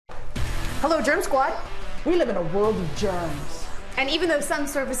Hello, Germ Squad. We live in a world of germs. And even though some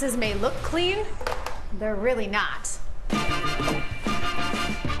surfaces may look clean, they're really not.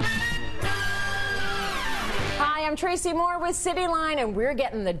 Hi, I'm Tracy Moore with CityLine, and we're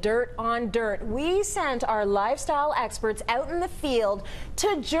getting the dirt on dirt. We sent our lifestyle experts out in the field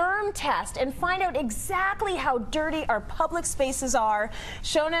to germ test and find out exactly how dirty our public spaces are.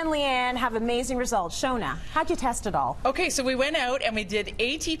 Shona and Leanne have amazing results. Shona, how'd you test it all? Okay, so we went out and we did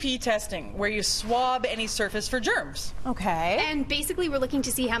ATP testing, where you swab any surface for germs. Okay. And basically we're looking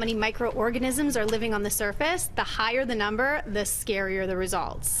to see how many microorganisms are living on the surface. The higher the number, the scarier the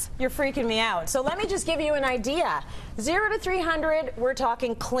results. You're freaking me out. So let me just give you an idea. 0 to 300, we're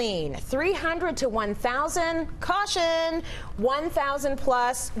talking clean. 300 to 1,000, caution. 1,000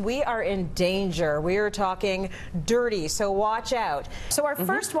 plus, we are in danger. We are talking dirty, so watch out. So our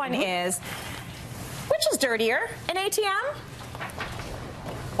first one is, which is dirtier, an ATM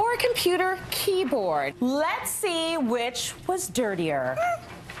or a computer keyboard? Let's see which was dirtier.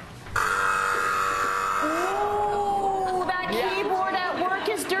 Ooh, that keyboard at work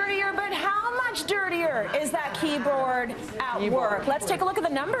is dirtier, but how much dirtier is that keyboard at work? Let's take a look at the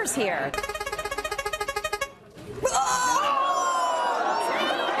numbers here.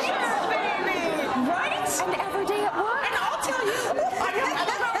 And every day at work. And I'll tell you,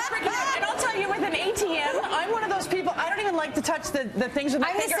 I'll tell you, with an ATM, I'm one of those people, I don't even like to touch the things with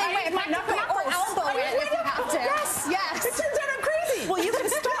my finger. I'm the same way. My knuckle or elbow if you have to. Yes. It turns out I'm crazy. Well, you can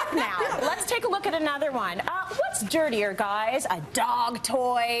stop now. Let's take a look at another one. What's dirtier, guys? A dog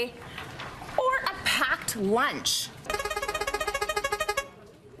toy or a packed lunch?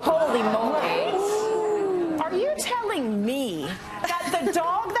 Holy moly. Are you telling me that the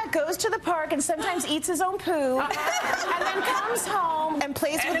dog that goes to the park and sometimes eats his own poo and then comes home and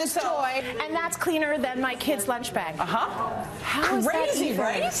plays with his toy, and that's cleaner than my kid's lunch bag? How is that Crazy, even,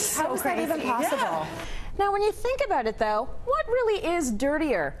 right? How is that even possible? Yeah. Now, when you think about it, though, what really is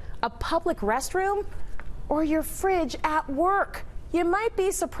dirtier? A public restroom or your fridge at work? You might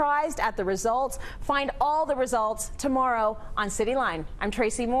be surprised at the results. Find all the results tomorrow on CityLine. I'm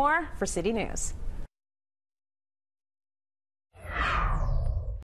Tracy Moore for City News.